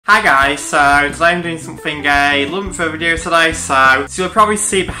Hi guys, so today I'm doing something a little bit of a video today, so you'll probably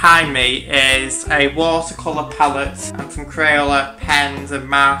see behind me is a watercolour palette and some Crayola pens and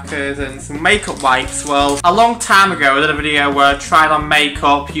markers and some makeup wipes. Well, a long time ago I did a video where I tried on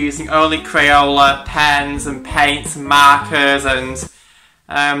makeup using only Crayola pens and paints and markers and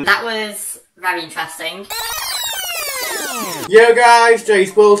that was very interesting. Yo guys,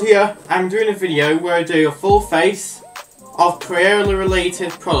 Jace World here. I'm doing a video where I do a full face of Crayola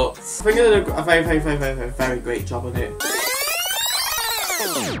related products. I think I did a very great job on it.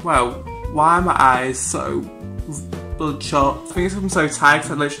 Well, why are my eyes so bloodshot? I think it's because I'm so tired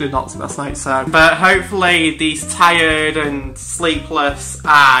because I literally did not sleep last night, so. But hopefully these tired and sleepless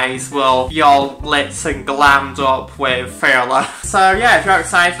eyes will be all lit and glammed up with Crayola. So yeah, if you're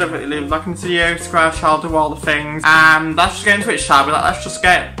excited, leave a like on the video, subscribe, shall do all the things. And let's just get into it, shall we? Let's just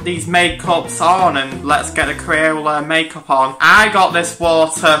get these makeups on and let's get the Crayola makeup on. I got this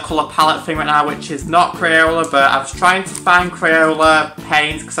watercolour palette thing right now, which is not Crayola, but I was trying to find Crayola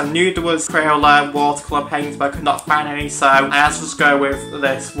paints because I knew there was Crayola watercolour paints, but I could not find any, so I had to just go with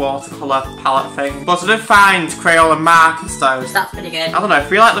this watercolour palette thing. But I did find Crayola markers though. That's pretty good. I don't know, I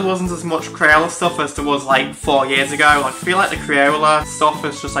feel like there wasn't as much Crayola stuff as there was like 4 years ago. Like, I feel like the Crayola stuff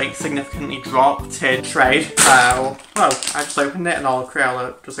has just like significantly dropped in trade. So, oh, I just opened it and all the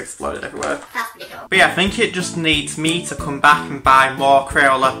Crayola just exploded everywhere. That's pretty cool. But yeah, I think it just needs me to come back and buy more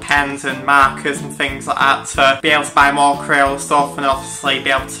Crayola pens and markers and things like that to be able to buy more Crayola stuff and obviously be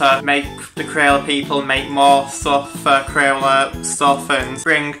able to make the Crayola people make more stuff for Crayola stuff and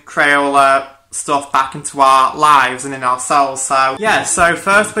bring Crayola stuff back into our lives and in ourselves. So yeah, so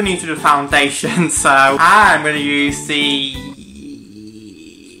first we need to do the foundation. So I'm going to use the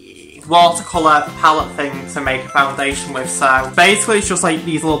watercolour palette thing to make a foundation with. So basically it's just like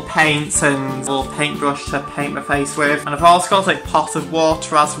these little paints and a little paintbrush to paint my face with, and I've also got like a pot of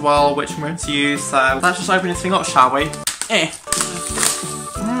water as well which I'm going to use. So let's just open this thing up, shall we?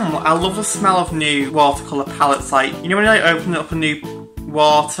 I love the smell of new watercolour palettes. Like, you know when you like open up a new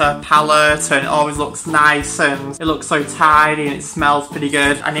water palette and it always looks nice and it looks so tidy and it smells pretty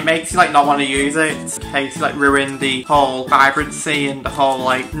good and it makes you like not want to use it in case you like ruin the whole vibrancy and the whole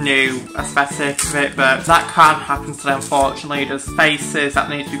like new aesthetic of it. But that can't happen today, unfortunately. There's faces that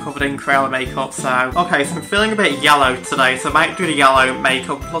need to be covered in Crayola makeup. So okay, so I'm feeling a bit yellow today, so I might do the yellow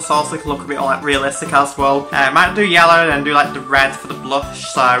makeup plus also look a bit like realistic as well. I might do yellow and then do like the red for the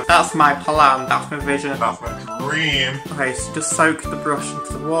blush. So that's my plan, that's my vision. That's my dream. Okay, so just soak the brush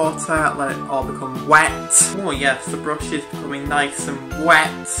into the water, let it all become wet. Oh yes, the brush is becoming nice and wet.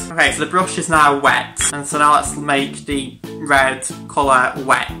 Okay, so the brush is now wet, and so now let's make the red colour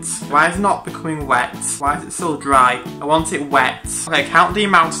wet. Why is it not becoming wet? Why is it still dry? I want it wet. Okay, count the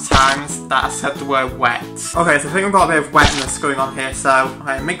amount of times that I said the word wet. Okay, so I think we've got a bit of wetness going on here, so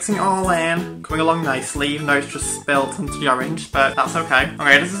okay, mixing it all in, coming along nicely, even though it's just spilled into the orange, but that's okay.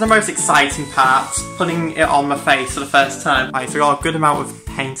 Okay, this is the most exciting part, putting it on my face for the first time. Right, so we got a good amount of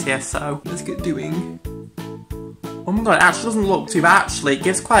paint here, so let's get doing. Oh my god, it actually doesn't look too bad actually, it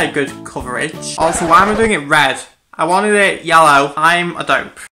gives quite a good coverage. Also, why am I doing it red? I wanted it yellow. I'm a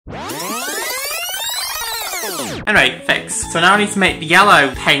dope. Anyway, fixed. So now I need to make the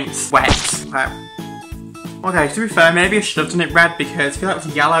yellow paint wet. Okay, to be fair, maybe I should have done it red because I feel like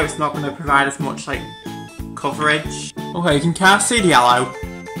with yellow it's not going to provide as much like coverage. Okay, you can kind of see the yellow.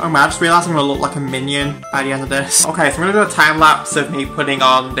 Oh man, I just realised I'm going to look like a minion by the end of this. Okay, so I'm going to do a time lapse of me putting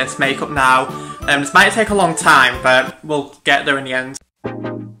on this makeup now. This might take a long time, but we'll get there in the end.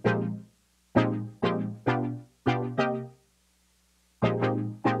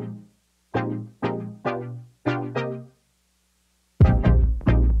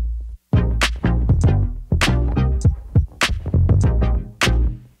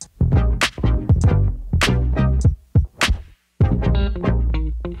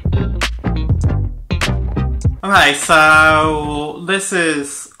 Okay, so this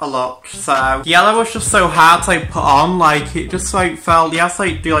is a look. So yellow was just so hard to like put on, like it just like felt, you have to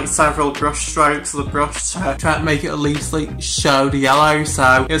like do like several brush strokes of the brush to try to make it at least like show the yellow.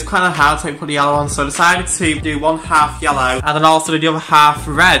 So it was kind of hard to like put the yellow on, so I decided to do one half yellow and then also do the other half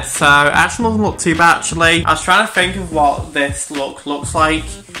red. So it actually doesn't look too bad actually. I was trying to think of what this look looks like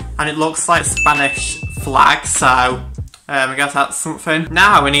and it looks like Spanish flag, so I guess that's something.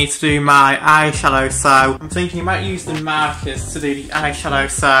 Now we need to do my eyeshadow, so I'm thinking I might use the markers to do the eyeshadow,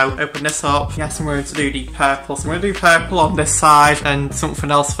 so open this up. Yes, I'm going to do the purple. So I'm going to do purple on this side and something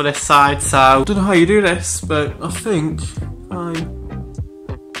else for this side, so I don't know how you do this, but I think I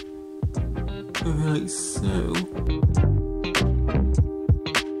go like so.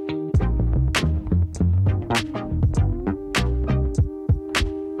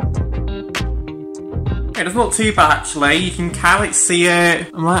 It doesn't look too bad actually, you can kind of like see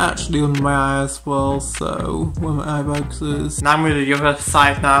it. I might actually under my eye as well, so where my eye bags is. Now I'm going to do the other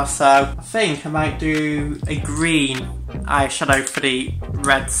side now, so I think I might do a green eyeshadow for the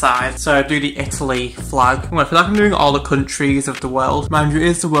red side. So I do the Italy flag. I feel like I'm doing all the countries of the world. Mind you, it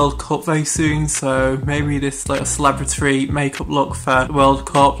is the World Cup very soon, so maybe this like a celebratory makeup look for the World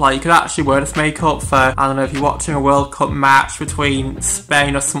Cup. Like you could actually wear this makeup for, I don't know, if you're watching a World Cup match between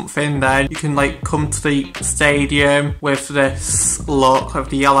Spain or something, then you can like come to the stadium with this look, with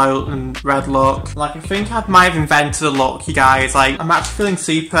the yellow and red look. Like I think I might have invented a look, you guys. Like I'm actually feeling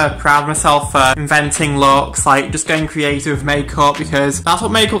super proud of myself for inventing looks, like just going creative with makeup, because that's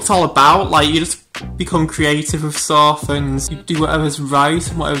what makeup's all about. Like you just become creative with stuff and you do whatever's right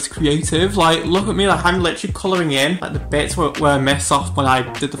and whatever's creative. Like look at me, like I'm literally colouring in like the bits where I miss off when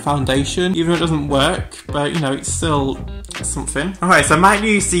I did the foundation, even though it doesn't work, but you know, it's still something. Okay, so I might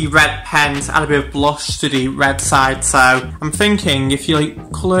use the red pen to add a bit of blush to the red side. So I'm thinking if you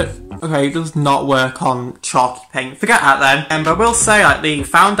like colour, okay, it does not work on chalky paint. Forget that then. But I will say, like, the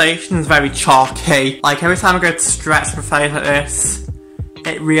foundation is very chalky. Like, every time I go to stretch my face like this,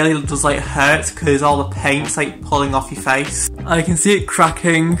 it really does, like, hurt because all the paint's, like, pulling off your face. I can see it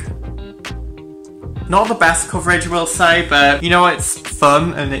cracking. Not the best coverage, I will say, but, you know, it's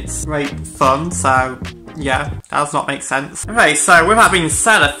fun and it's great fun, so yeah, that does not make sense. Okay, so with that being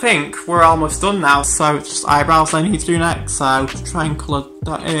said, I think we're almost done now. So it's just eyebrows I need to do next. So just try and colour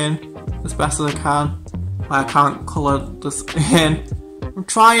that in as best as I can. I can't colour this in. I'm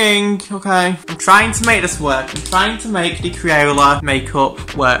trying, okay. I'm trying to make this work. I'm trying to make the Crayola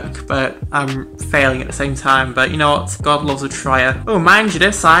makeup work, but I'm failing at the same time. But you know what? God loves a trier. Oh, mind you,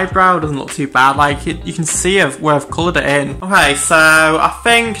 this eyebrow doesn't look too bad. Like, you can see where I've coloured it in. Okay, so I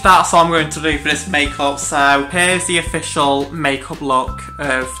think that's all I'm going to do for this makeup. So here's the official makeup look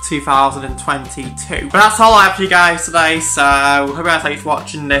of 2022. But that's all I have for you guys today. So hope you guys liked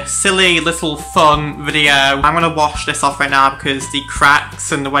watching this silly little fun video. I'm going to wash this off right now because the cracks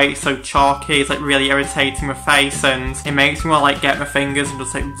and the way it's so chalky is like really irritating my face, and it makes me want to like get my fingers and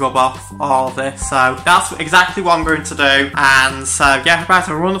just like rub off all of this. So that's exactly what I'm going to do. And so yeah, hope you guys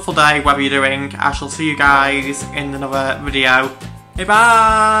have a wonderful day, whatever you're doing. I shall see you guys in another video. Bye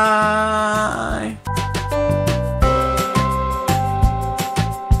bye.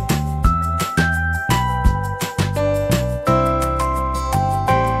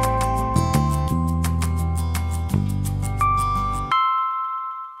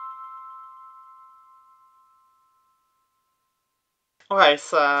 Okay,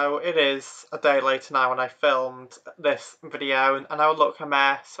 so it is a day later now when I filmed this video, and I know it looked a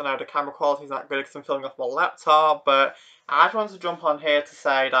mess. I know the camera quality is not good because I'm filming off my laptop, but I just wanted to jump on here to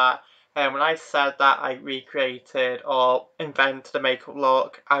say that when I said that I recreated or invented a makeup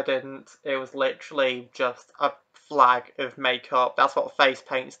look, I didn't. It was literally just a flag of makeup. That's what face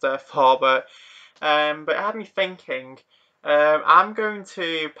paint's there for, but it had me thinking. I'm going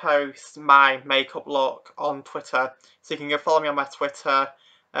to post my makeup look on Twitter, so you can go follow me on my Twitter.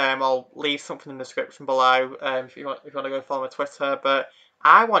 I'll leave something in the description below if you want to go follow my Twitter. But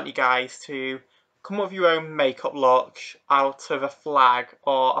I want you guys to come up with your own makeup look out of a flag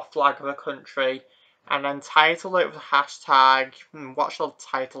or a flag of a country, and then title it with a hashtag. What shall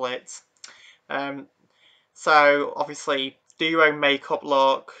I title it? So obviously do your own makeup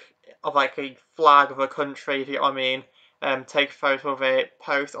look of like a flag of a country, if you know what I mean. Take a photo of it,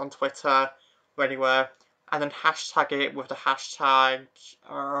 post it on Twitter or anywhere, and then hashtag it with the hashtag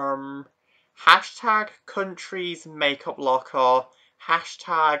hashtag country's makeup look or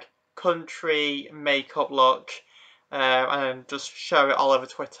hashtag country makeup look, and then just show it all over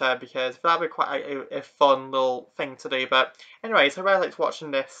Twitter, because that'd be quite a fun little thing to do. But anyways, I really liked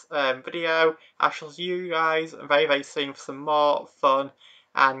watching this video. I shall see you guys very, very soon for some more fun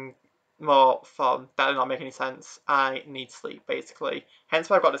and more fun. That did not make any sense. I need sleep, basically. Hence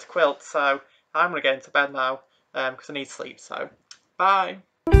why I got this quilt, so I'm going to get into bed now, because I need sleep, so bye!